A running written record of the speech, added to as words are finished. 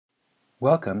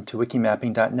Welcome to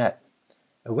wikimaping.net.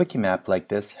 A wikimap like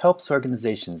this helps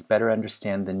organizations better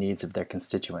understand the needs of their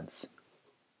constituents.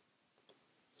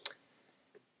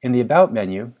 In the About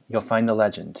menu, you'll find the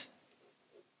legend.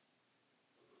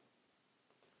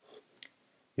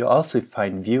 You'll also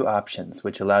find View options,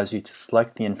 which allows you to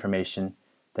select the information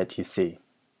that you see.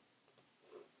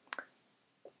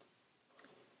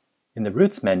 In the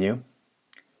Routes menu,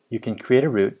 you can create a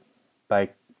route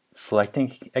by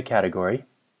selecting a category,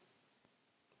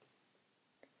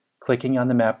 clicking on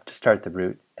the map to start the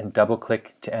route, and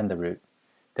double-click to end the route.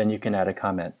 Then you can add a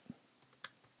comment.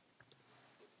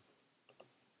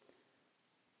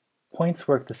 Points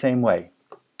work the same way.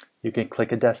 You can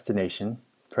click a destination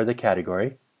for the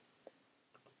category,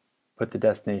 put the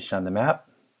destination on the map,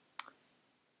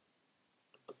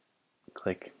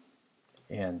 click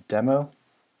and demo,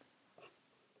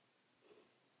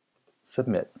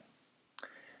 submit.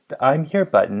 The I'm Here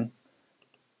button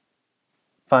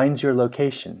finds your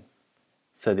location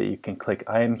so that you can click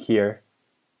I am here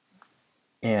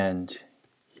and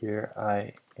here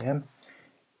I am,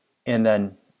 and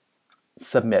then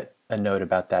submit a note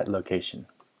about that location.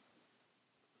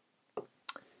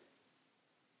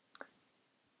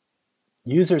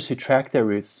 Users who track their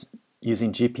routes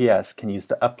using GPS can use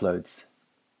the uploads,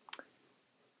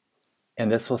 and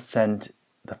this will send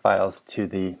the files to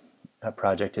the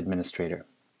project administrator.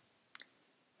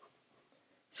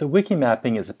 So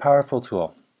wikimapping is a powerful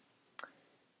tool,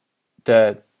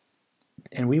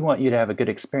 and we want you to have a good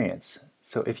experience.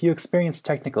 So if you experience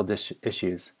technical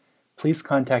issues, please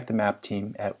contact the map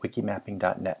team at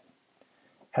wikimapping.net.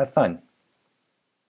 Have fun!